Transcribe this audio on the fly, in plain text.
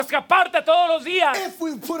nuestra parte todos los días. If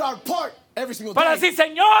we put our part every single Para day. decir,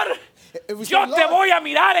 Señor, If we say, yo te Lord, voy a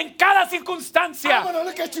mirar en cada I'm circunstancia, going to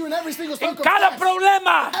look at you in every single en cada circumstance,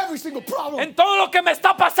 problema, every single problem, en todo lo que me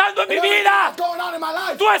está pasando en mi everything vida. that's going on in my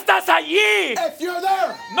life. Tú estás allí. If you're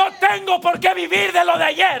there, No tengo por qué vivir de lo de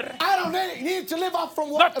ayer. I don't need to live off from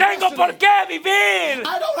No what tengo por qué vivir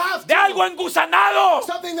I don't have de to. algo engusanado.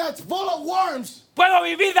 Something that's full of worms. Puedo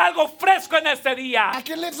vivir de algo fresco en este día. I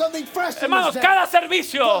can live something fresh in Hermanos, this day. cada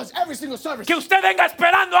servicio Because every single service que usted venga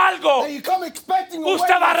esperando algo, that you come expecting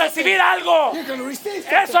usted va a recibir algo. you're going to receive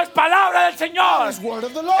something. Eso es palabra del Señor. That is word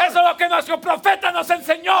of the Lord. Eso es lo que nuestro profeta nos That's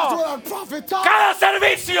enseñó. what our prophet taught. Cada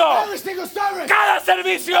servicio, Every single service. cada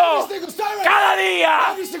servicio, Every single service. cada día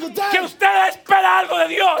Every single day. que usted espera algo de If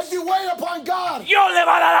Dios, you wait upon God, Dios le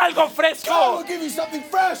va a dar algo God fresco. will give you something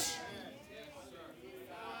fresh.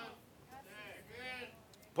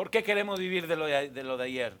 ¿Por qué queremos vivir de lo de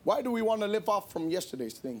ayer? Why do we want to live off from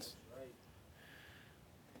yesterday's things?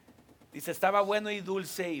 Dice, estaba bueno y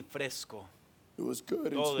dulce y fresco. It was good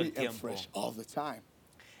and Todo el sweet and tiempo. fresh all the time.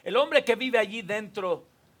 El hombre que vive allí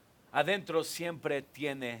adentro siempre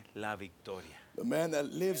tiene la victoria. The man that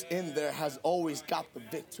lives in there has always got the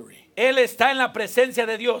victory. Él está en la presencia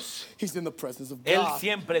de Dios. He's in the presence of Él God.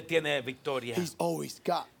 siempre tiene victoria. He's always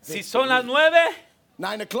got Si victory. son las 9,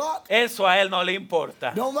 9 o'clock, eso a él no le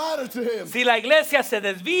importa. no matter to him. Si la iglesia se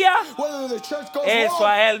desvía, Whether the church goes eso wrong,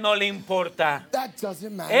 a él no le importa. that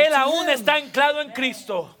doesn't matter Él to aún him. está anclado en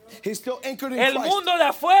Cristo. He's still anchored in El Christ. mundo de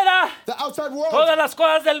afuera, The outside world, todas las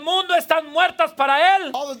cosas del mundo están muertas para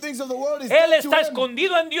él. all the things of the world is Él dead to está him.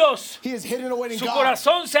 escondido en Dios. He is hidden away in Su God.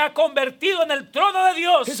 corazón se ha convertido en el trono de His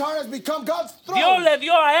Dios. heart has become God's throne. Dios le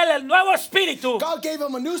dio a él el nuevo espíritu God gave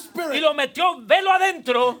him a new y spirit lo metió velo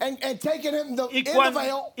adentro. and taken him Y in the cuando,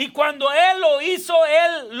 veil. y cuando él lo hizo,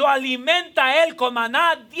 él lo alimenta a él con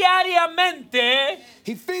maná diariamente,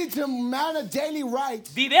 He feeds him manna daily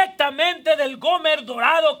directamente del Gomer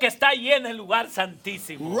dorado que está allí en el lugar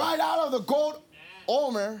santísimo. right out of the gold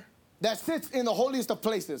Omer that sits in the holiest of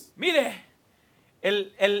places. Mire,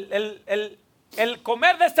 el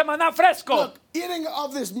comer de este maná fresco Look, eating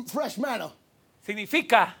of this fresh manna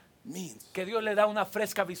significa means que Dios le da una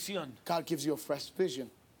fresca visión. God gives you a fresh vision.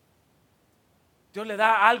 Dios le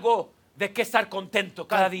da algo de qué estar contento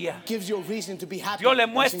cada God día. gives you a reason to be happy Dios le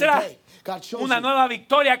every single muestra day. God shows una you nueva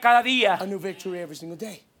victoria cada día. a new victory every single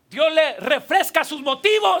day. Dios le refresca sus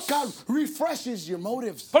motivos. God refreshes your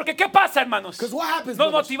motives. Porque ¿qué pasa, hermanos? Because what happens,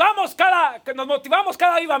 Nos brothers? motivamos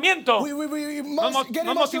cada avivamiento. We Nos get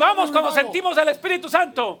motivamos emotional cuando revival. sentimos el Espíritu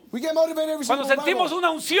Santo. We get motivated every Cuando single sentimos revival.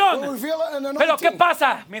 una unción. When we feel an anointing. Pero ¿qué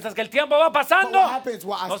pasa? Mientras que el tiempo va pasando, But what happens?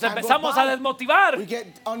 Well, as nos time goes empezamos by, a desmotivar. We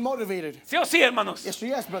get unmotivated. ¿Sí o sí, hermanos? Yes,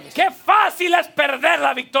 yes, brothers. Qué fácil es perder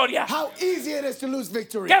la victoria. How easy it is to lose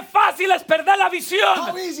victory. Qué fácil es perder la How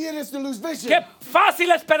visión. easy it is to lose vision. Qué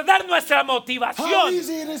fácil es perder nuestra How motivación.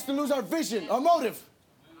 easy it is to lose our vision, our motive.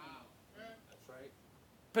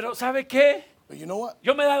 Pero ¿sabe qué? But you know what?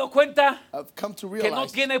 Yo me he dado cuenta I've come to que no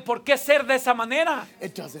realize tiene por qué ser de esa manera.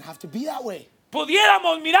 it doesn't have to be that way.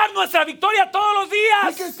 Pudiéramos mirar nuestra victoria todos los We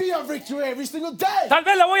días. can see our victory every single day. Tal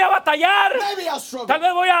vez le voy a batallar, Maybe I'll struggle. tal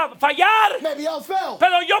vez voy a fallar, Maybe I'll fail.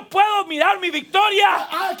 pero yo puedo mirar mi victoria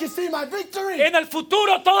I can see my victory en el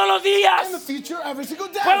futuro todos los in the días. future every single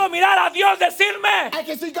day. Puedo mirar a Dios decirme, I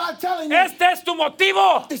can see God telling me, este es tu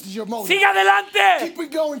motivo, this is your motive. sigue adelante. Keep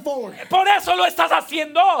it going forward. Por eso lo estás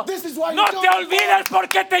haciendo. This is why No you're te doing it. olvides por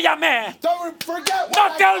qué te llamé. Don't forget what No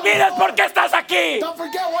I te called olvides you por for. qué estás aquí. Don't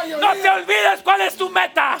forget why you're No here. te olvides cuál es tu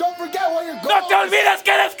meta. Don't forget what your goal No te is. olvides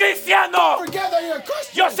que eres cristiano. Don't forget that you're a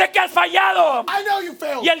Christian. Yo sé que has fallado. I know you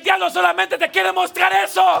failed. Y el diablo solamente te quiere mostrar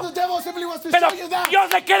eso. The devil simply wants to Pero show you that.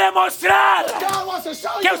 Dios le quiere mostrar God wants to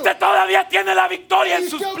show que you usted todavía tiene la victoria you en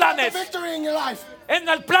sus still got the planes. victory in your life. En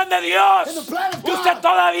el plan de Dios. In the plan of God. Usted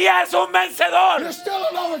todavía es un vencedor. You're still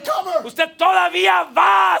an overcomer. Usted todavía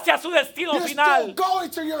va hacia su destino You're still final. going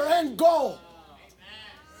to your end goal.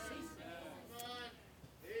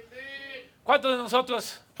 ¿Cuántos de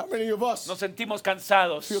nosotros How many of us nos sentimos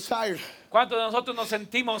cansados? feel tired? ¿Cuántos de nosotros nos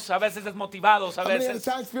sentimos a veces desmotivados? A How many of veces,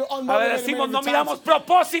 the times feel a unmotivated? veces decimos, many no of the miramos times?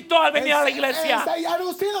 propósito al venir a la And iglesia. say, I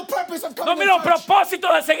don't see the purpose of No coming miro to church.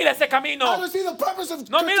 propósito de seguir ese I camino. don't see the purpose of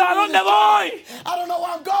No miro a continuing dónde this journey. voy. I don't know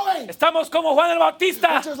where I'm going. Estamos como Juan el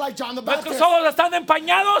Bautista. Just like John the Nuestros Baptist. ojos están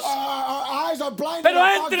empañados. Our eyes are blinded. Pero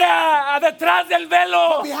and entre fogged. a detrás del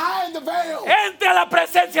velo. Behind the veil. Entre a la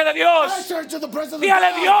presencia de Dios. Enter to the presence of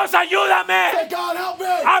Dígale, God. Dios, Say, ayúdame God, help me.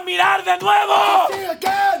 a mirar de nuevo See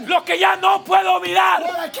again lo que ya no puedo mirar.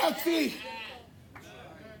 what I can't see.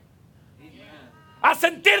 A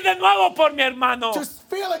sentir de nuevo por mi hermano. Just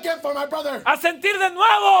feel again for my brother. A sentir de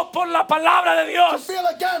nuevo por la palabra de To Dios. feel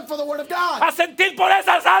again for the word of God. A sentir por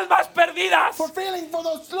esas almas perdidas. For feeling for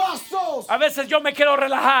those lost souls. A veces yo me quiero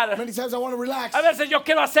relajar. Many times I want to relax. A veces yo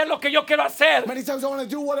quiero hacer lo que yo quiero hacer. Many times I want to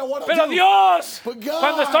do what I want to Pero do. Dios, But God,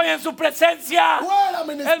 cuando estoy en su presencia, when I'm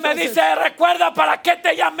in His Él me presence, dice, recuerda para qué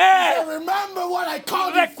te llamé. I remember what I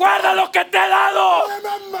called you Recuerda lo que te he dado. for.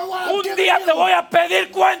 Remember what I'm Un giving día you. te voy a pedir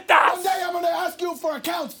One cuentas. day I'm going to ask you for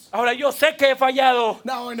accounts. Ahora yo sé que he fallado,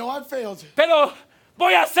 Now I know I failed. pero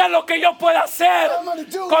voy a hacer lo que yo pueda hacer I'm going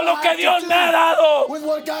to do con what lo I que have to Dios do me ha dado. with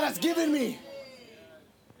what God has given me.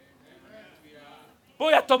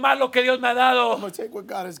 Voy a tomar lo que Dios me ha dado I'm going to take what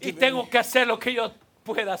God has y given tengo me. que hacer lo que yo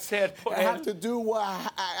pueda hacer por I have Él. to do what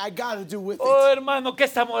I got to do with Oh, it. hermano, ¿qué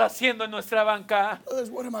estamos haciendo en nuestra banca? Brothers,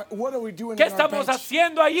 what are we doing ¿Qué in our estamos bench?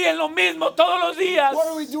 haciendo allí en lo mismo todos los días? What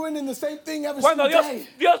are we doing in the same thing every Cuando single Dios,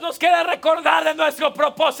 day? Dios nos quiere recordar de nuestro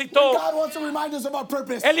propósito. God wants to remind us of our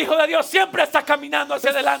purpose. El Hijo de Dios siempre está caminando hacia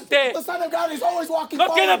adelante. The Son of God is always walking No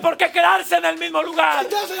tiene forward. por qué quedarse en el mismo lugar. He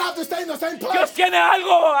doesn't have to stay in the same Dios place. tiene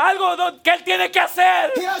algo que Él tiene que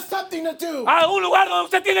hacer. He has something to do. A un lugar donde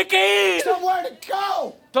usted tiene que ir. Somewhere to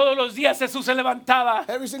go. Todos los días Jesús se levantaba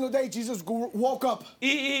Every single day Jesus woke up.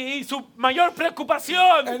 y su mayor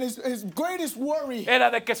preocupación And his greatest worry era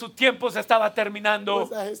de que su tiempo se estaba terminando. was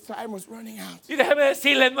that his time was running out. Y déjeme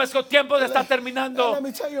decirle, nuestro tiempo se está And terminando. let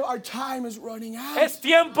me tell you, our time is running out. Es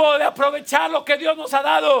tiempo de aprovechar lo que Dios nos ha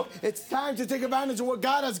dado. It's time to take advantage of what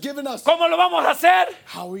God has given us. ¿Cómo lo vamos a hacer?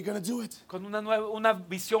 How are we going to do it? Con una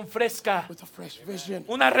visión fresca, With a fresh vision.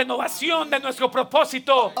 una renovación de nuestro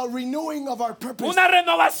propósito, A renewing of our purpose. una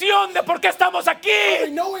renovación de por qué estamos A aquí.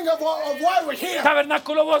 renewing of why we're here.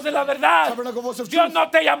 Tabernáculo Voz de la Verdad. Tabernacle Voice of Dios Truth.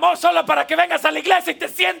 no te llamó solo para que vengas a la iglesia y te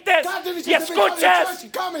sientes God didn't y just say, "Come to escuches. church,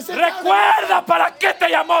 you come and sit down." Recuerda para qué te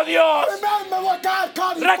llamó Dios. Remember what God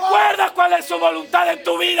called you for. Recuerda cuál es su voluntad en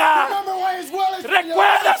tu vida. Remember what His will is for your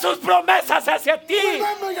Recuerda life. sus promesas hacia ti.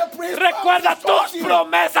 Remember His Recuerda promises towards tus you.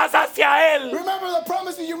 promesas hacia Él. Remember the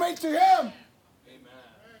promises you made to Him.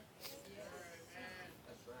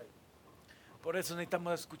 Por eso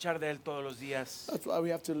necesitamos escuchar de Él todos los días. That's why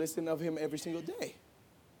we have to listen of Him every single day.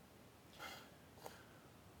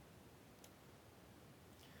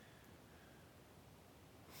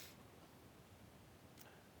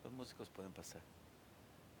 Los músicos pueden pasar.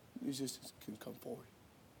 Musicians can come forward.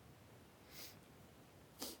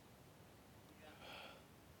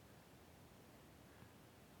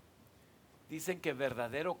 Dicen que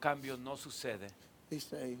verdadero cambio no sucede They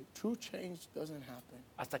say true change doesn't happen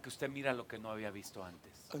hasta que usted mira lo que no había visto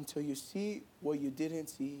antes. until you see what you didn't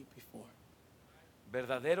see before.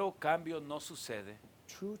 Verdadero cambio no sucede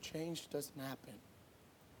True change doesn't happen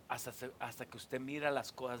hasta que usted mira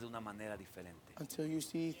las cosas de una manera diferente, until you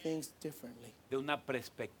see things differently, de una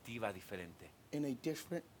perspectiva diferente. in a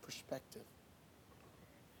different perspective.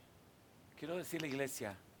 Quiero decirle,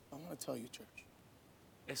 iglesia, I want to tell you, church,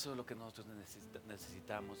 eso es lo que nosotros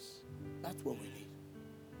necesitamos. that's what we need.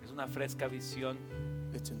 Es una fresca visión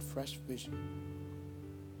It's in fresh vision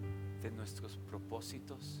de nuestros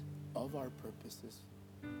propósitos of our purposes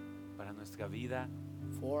para nuestra vida,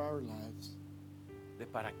 for our lives, de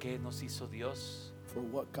para qué nos hizo Dios. for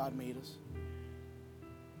what God made us.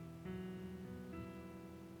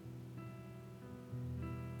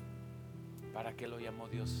 ¿Para qué lo llamó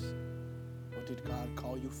Dios? What did God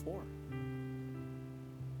call you for?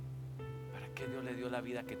 ¿Para qué Dios le dio la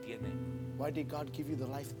vida que tiene? Why did God give you the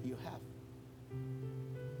life that you have?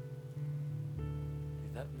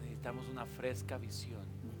 Necesitamos una fresca visión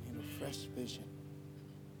We need a fresh vision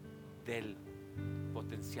del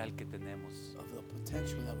potencial que tenemos. of the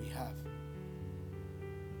potential that we have.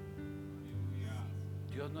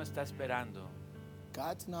 Dios no está esperando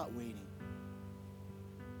God's not waiting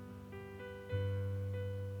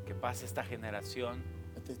que pase esta generación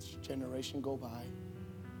that this generation go by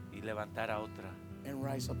y levantar a otra. and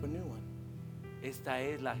rise up a new one. Esta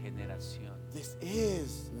es la generación. This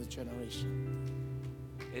is the generation.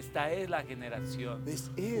 Esta es la generación. This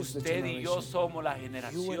is the Usted y yo generation. somos la You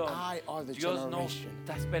generación. and I are the Dios no generation.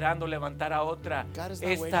 está esperando levantar a otra. God is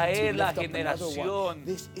not Esta waiting to es la lift up another one. generación.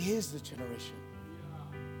 This is the generation.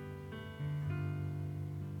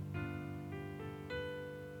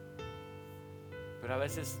 Pero a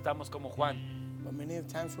veces estamos como Juan, But many of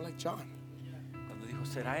the times we're like John. cuando dijo,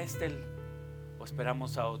 ¿será este el o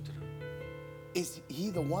esperamos a otro? Is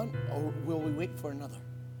he the one or will we wait for another?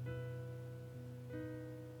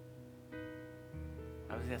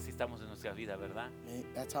 A veces así estamos en nuestra vida, ¿verdad?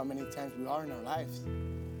 That's how many times we are in our lives.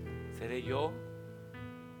 ¿Seré yo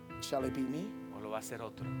Shall it be me o lo va a hacer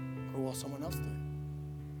otro? or will someone else do it?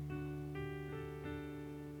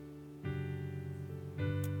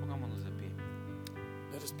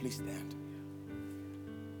 Please stand.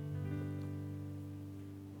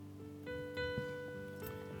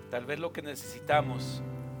 Tal vez lo que necesitamos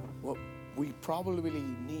What we probably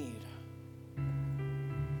need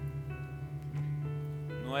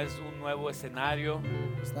no es un nuevo escenario,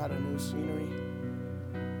 is not a new scenery,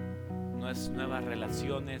 no es nuevas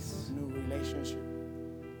relaciones, new relationship,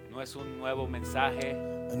 no es un nuevo mensaje,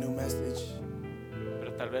 a new message,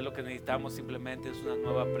 pero tal vez lo que necesitamos simplemente es una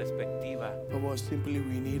nueva perspectiva but what simply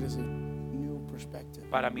we need is a new perspective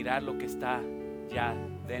para mirar lo que está ya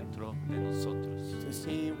dentro de nosotros. to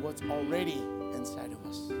see what's already inside of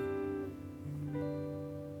us.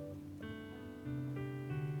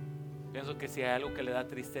 Pienso que si hay algo que le da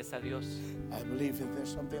tristeza a Dios, I believe that there's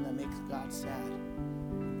something that makes God sad,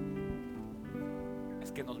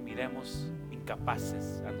 es que nos miremos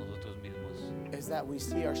incapaces a nosotros mismos, is that we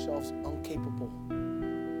see ourselves incapable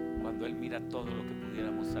cuando Él mira todo lo que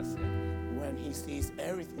pudiéramos hacer. when He sees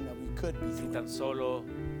everything that we could be Si doing. tan solo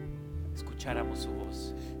escucháramos su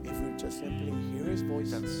voz, If we just simply hear His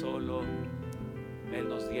voice, tan solo Él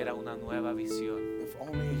nos diera una nueva visión if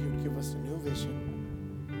only He would give us a new vision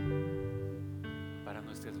para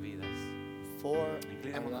nuestras vidas. for our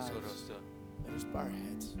Inclinemos nuestro lives. rostro. Let us bow our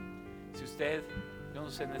heads. Si usted, yo no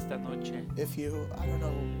sé, en esta noche, If you, I don't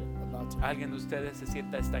know about tonight, alguien de ustedes se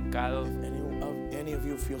sienta estancado, if any of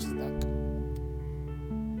you feel stuck,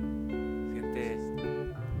 siente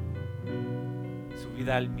su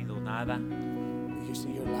vida almidonada, you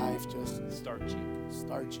see your life just starchy,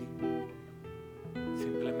 starchy,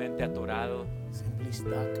 simplemente atorado, simply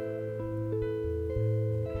stuck.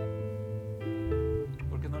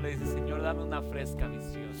 ¿por qué no le dice, Señor, dame una fresca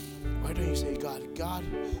visión? Why don't you say, God,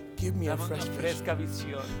 give me a Dame una fresh vision. fresca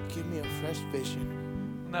visión, Give me a fresh vision.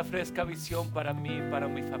 una fresca visión para mí, para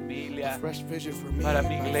mi A familia, fresh vision for me. para and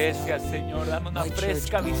mi my iglesia, family. Señor. Dame una My church,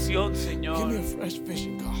 fresca God. visión, Give Señor. me a fresh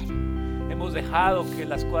vision, God. Hemos dejado que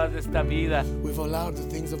las cosas de esta vida We've allowed the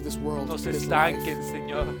things of this world, nos this estanquen, life,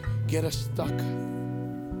 Señor. get us stuck.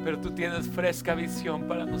 Pero tú tienes fresca visión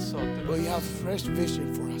para nosotros. But you have fresh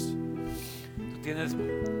vision for us. Tú tienes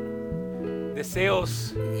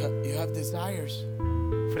deseos You have desires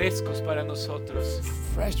frescos para nosotros.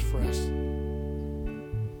 fresh for us.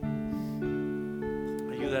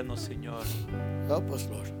 Ayúdanos, Señor. Help us,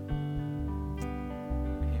 Lord.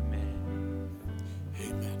 Amén.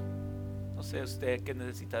 Amen. No sé usted qué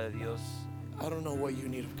necesita de Dios. I don't know what you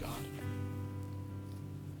need of God.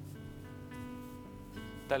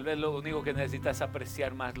 Tal vez lo único que necesita es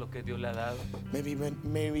apreciar más lo que Dios le ha dado. Maybe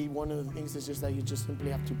one of the things is just that you just simply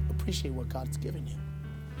have to appreciate what God's given you.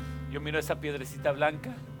 Yo miro esa piedrecita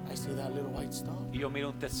blanca I see that little white stone, y yo miro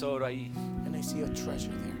un tesoro ahí. and I see a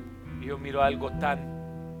treasure there, Y yo miro algo tan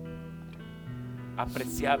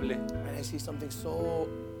apreciable, and I see something so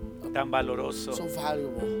tan valoroso.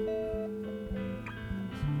 valuable.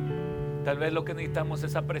 Tal vez lo que necesitamos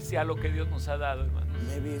es apreciar lo que Dios nos ha dado, hermano.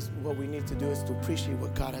 Maybe it's what we need to do is to appreciate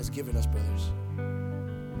what God has given us, brothers.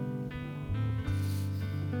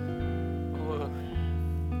 Oh.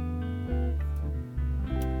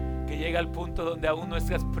 Que llega al punto donde aún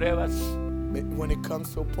nuestras pruebas When it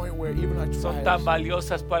comes to a point where even our son tan trials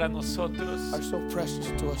valiosas para nosotros, are so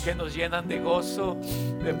precious to us, que nos llenan de gozo,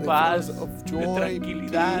 de they paz, fill us of de joy,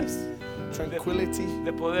 tranquilidad, peace, tranquility,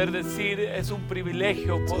 de poder decir, es un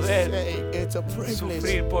privilegio to poder say it's a privilege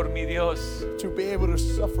sufrir por mi Dios. to be able to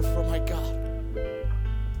suffer for my God.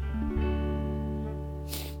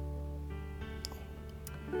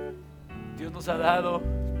 Dios nos ha dado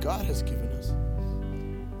God has given us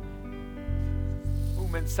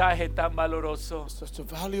un mensaje tan valoroso, such a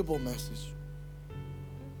valuable message,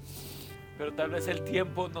 pero tal vez el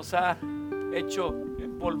tiempo nos ha hecho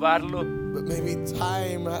empolvarlo. but maybe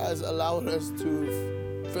time has allowed us to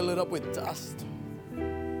fill it up with dust.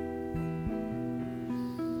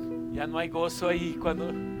 Ya no hay gozo ahí cuando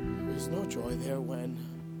There's no joy there when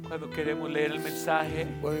queremos leer el mensaje.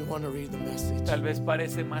 we want to read the message. Tal vez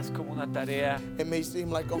parece más como una tarea, It may seem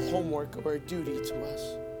like a homework or a duty to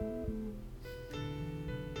us.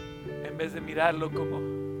 en vez de mirarlo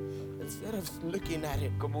Instead of looking at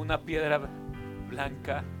it como una piedra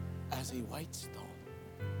blanca, as a white stone,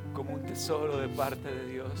 como un tesoro de parte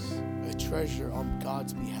de Dios. a treasure on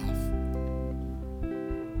God's behalf.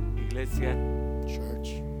 Iglesia,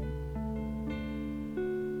 Church,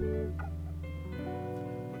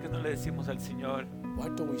 ¿por qué no le decimos al Señor, why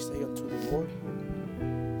don't we say unto the Lord,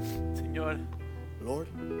 Señor, Lord,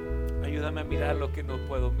 ayúdame a mirar lo que no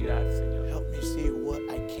puedo mirar, Señor? help me see what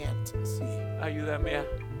I can't see. Ayúdame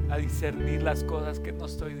a discernir las cosas que no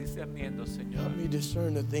estoy discerniendo, Señor. Help me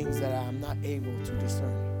discern the things that I am not able to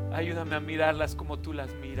discern. Ayúdame a mirarlas como tú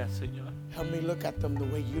las miras, Señor. Help me look at them the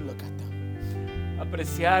way you look at them.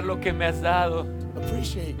 Apreciar lo que me has dado.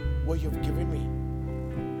 Appreciate what you've given me.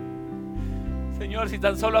 Señor, si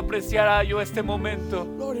tan solo apreciara yo este momento.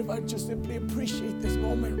 Lord, if I just simply appreciate this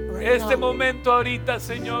moment right Este now. momento ahorita,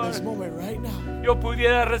 Señor. This moment right now. Yo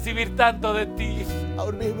pudiera recibir tanto de ti. I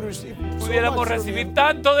would be able to receive Pudiéramos so much recibir from you.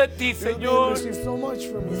 tanto de ti, We would be able to Señor. receive so much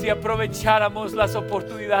from you. Si aprovecháramos las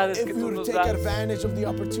oportunidades If que we tú would nos take das. advantage of the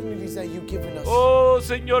opportunities that you've given us. Oh,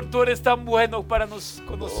 Señor, tú eres tan bueno con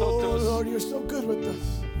Oh, nosotros. Lord, you're so good with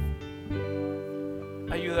us.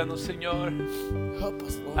 Ayúdanos, Señor, Help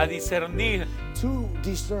us, a Lord, discernir to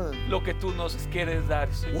discern lo que tú nos quieres dar,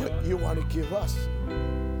 Señor. what you want to give us.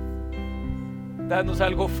 Danos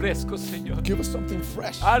algo fresco, Señor. Give us something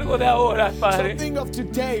fresh. Algo de ahora, Padre. Something of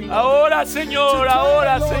today, Lord. Ahora, Señor, Today,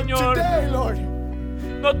 ahora, Lord, Señor. Today, Lord.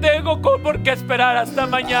 No tengo por qué esperar hasta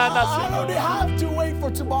mañana, I don't Señor. have to wait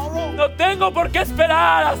for tomorrow. No tengo por qué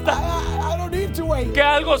esperar hasta I don't need to wait que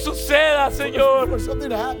algo suceda, Señor. for something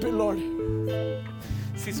to happen, Lord.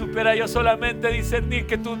 Si supiera yo solamente discernir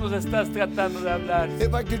que tú nos estás tratando de hablar.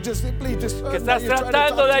 If I could just simply discern Que that estás you're trying to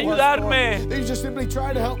tratando talk de to us, ayudarme. Lord. That you just simply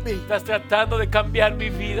try to help me. Estás tratando de cambiar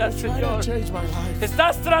mi vida, You're trying Señor. to change my life.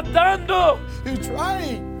 Estás tratando You're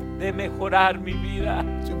trying de mejorar mi vida.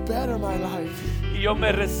 to better my life. Y yo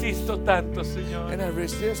me resisto tanto, Señor. And I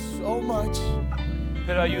resist so much.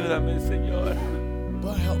 Pero ayúdame, Señor,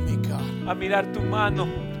 But help me, God. a mirar tu mano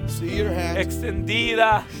See your hand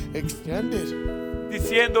extendida, extended,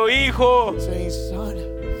 diciendo, hijo, saying, son,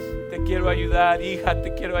 te quiero ayudar, hija,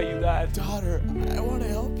 te quiero ayudar. daughter, I want to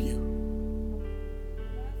help you.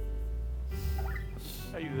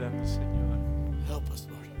 Ayúdanos, Señor. Help us,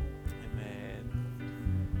 Lord. Amén.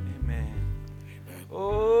 Amén.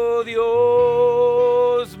 Oh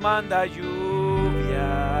Dios, manda lluvia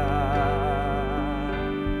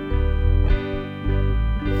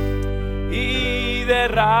y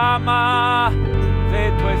derrama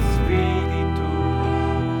de tu espíritu.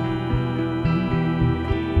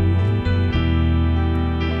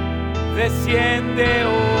 Desciende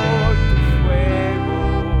hoy tu fuego,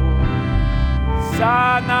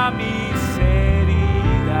 sana mis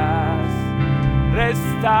heridas,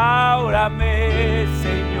 restáurame,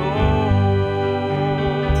 Señor.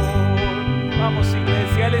 Vamos,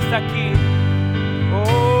 iglesia, Él está aquí.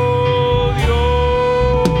 Oh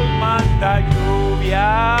Dios, manda lluvia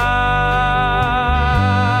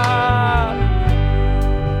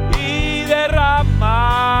y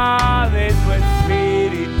derrama de tu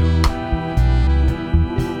espíritu.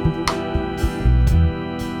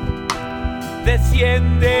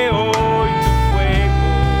 Desciende hoy tu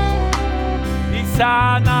fuego y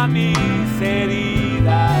sana mis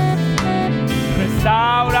heridas,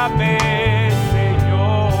 restáurame,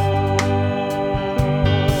 Señor.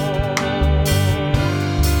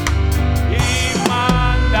 Y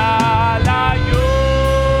manda la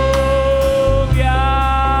lluvia,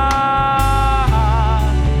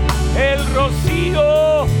 el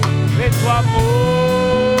rocío de tu amor.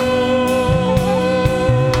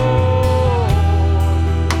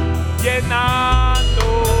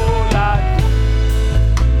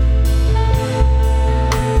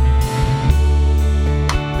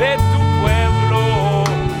 De tu pueblo,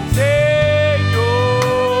 Señor.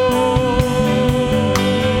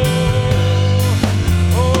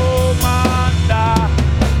 Oh, manda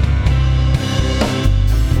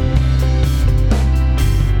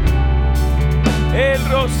el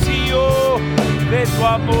rocío de tu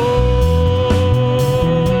amor.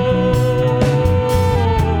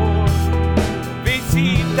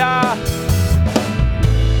 Visita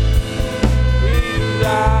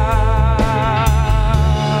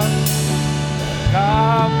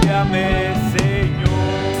cámbiame,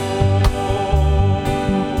 Señor.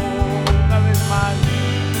 Una vez más,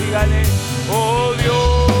 dígale, oh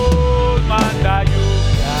Dios, manda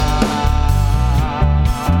lluvia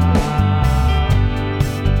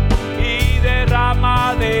y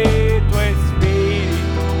derrama de tu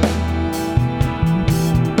espíritu.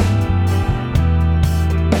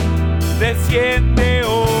 Desciende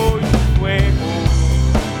hoy tu fuego,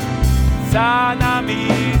 sana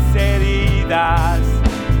mis heridas,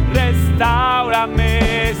 restáurame.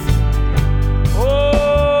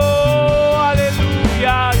 Oh,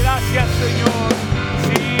 aleluya, gracias, Señor.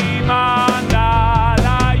 Si manda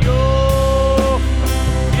la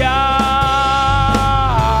lluvia,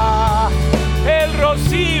 el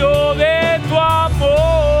rocío de tu amor,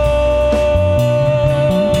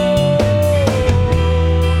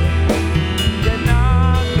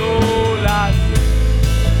 llenando las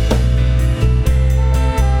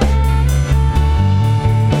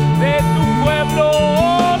de tu pueblo,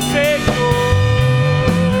 oh Señor.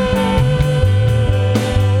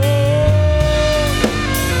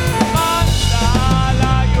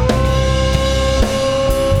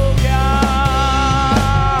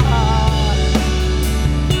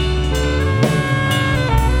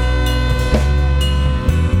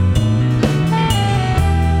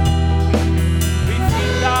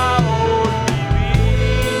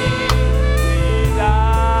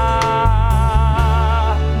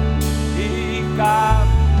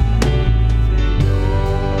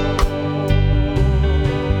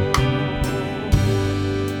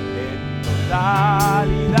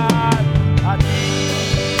 totalidad a ti.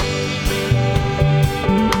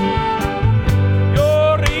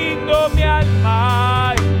 Yo rindo mi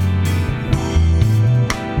alma.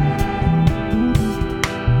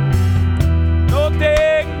 No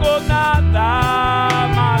tengo nada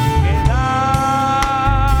más que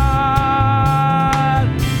dar.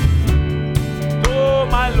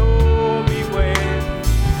 Tómalo, mi buen.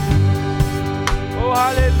 Oh,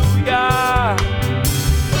 aleluya.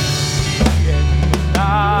 Y en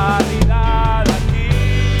totalidad a ti.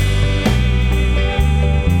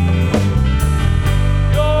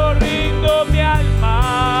 Yo rindo mi alma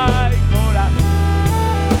y corazón.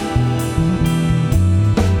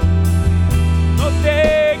 No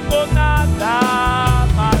tengo nada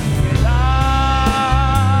más que dar.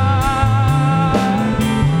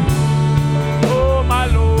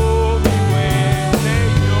 Tómalo, mi buen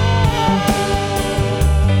Señor,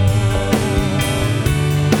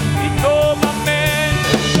 y tómame en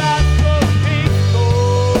tus brazos, Cristo.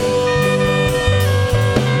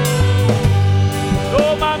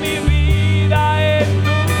 Toma mi vida en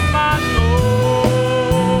tus manos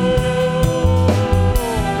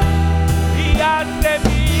y haz de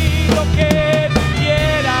mí lo que tú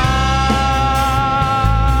quieras.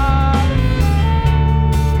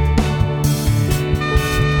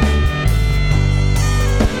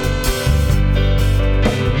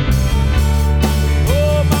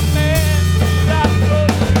 Tómame en tus brazos,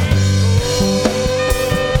 Cristo,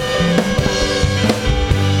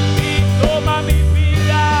 y toma mi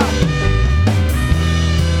vida.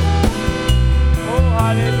 Oh,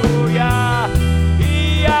 aleluya.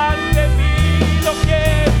 Y haz de mí lo que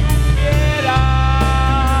tú quieras.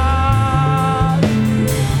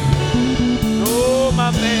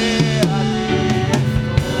 Tómame a ti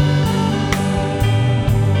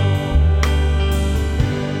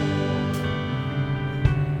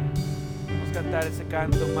Vamos a cantar ese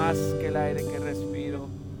canto, más que el aire que respiro.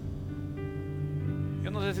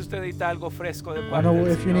 Yo no sé si usted necesita algo fresco de I parte don't know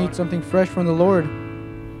del if you need Señor. something fresh from the Lord.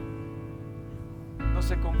 No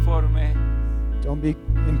se conforme, Don't be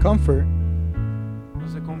in comfort. no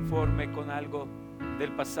se conforme con algo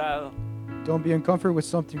del pasado. Don't be in comfort with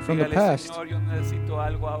something from the Dígale, past. Señor, yo necesito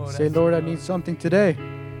algo ahora. Say, Lord, I Señor. need something today.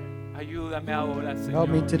 Ayúdame ahora, Señor. Help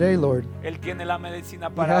me today, Lord. Él tiene la medicina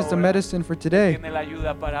He para has the ahora. medicine for today. Tiene la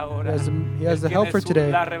ayuda para He ahora. has the, he has Él the help tiene for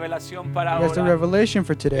today. la revelación para He has the ahora. revelation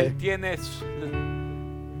for Él today. tiene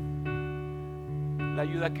la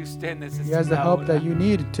ayuda que usted He has the necesita help ahora. that you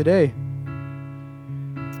need today.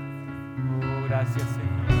 Oh, gracias, Señor.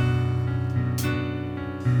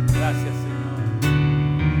 Gracias, Señor.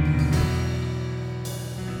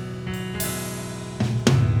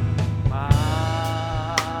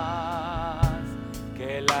 Más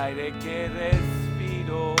que el aire que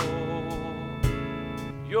respiro,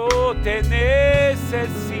 yo te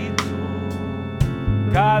necesito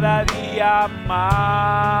cada día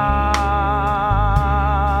más,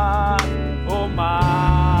 o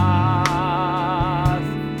más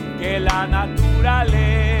que la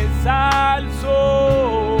naturaleza al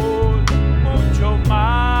sol, mucho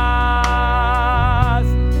más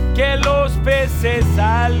que los peces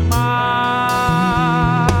al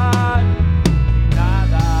mar.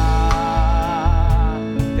 Nada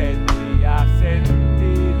tendría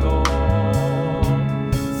sentido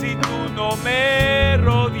si tú no me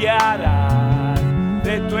rodearas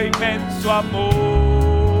de tu inmenso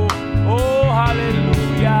amor. Oh,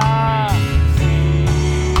 aleluya. Sí,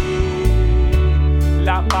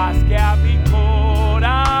 la paz que a mi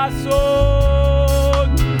corazón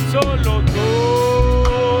solo tú,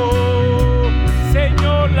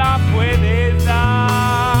 Señor, la puedes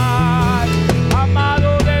dar.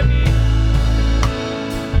 Amado de mí,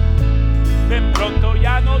 de pronto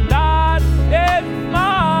ya no tardes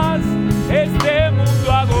más. Este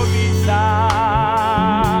mundo agoniza,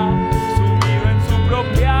 sumido en su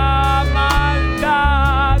propia maldad.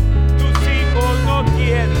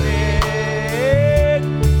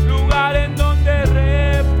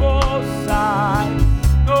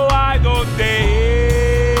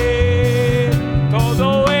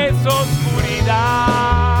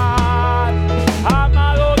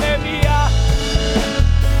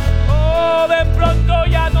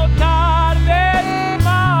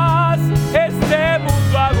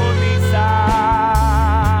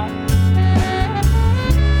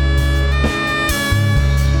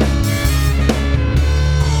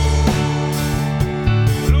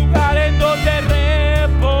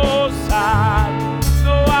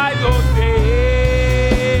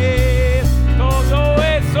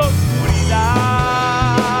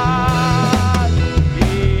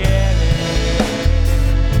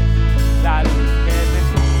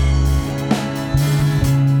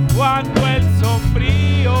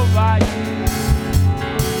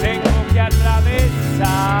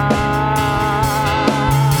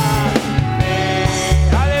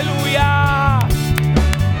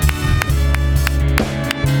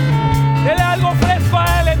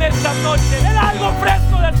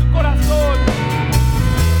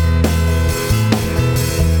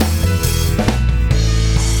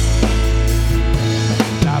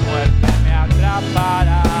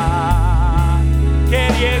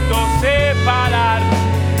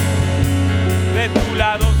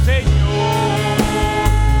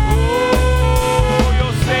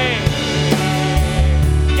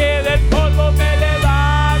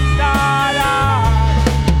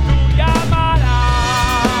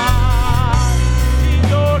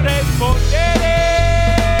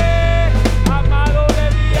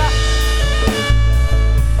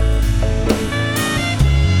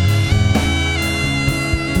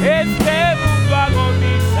 Este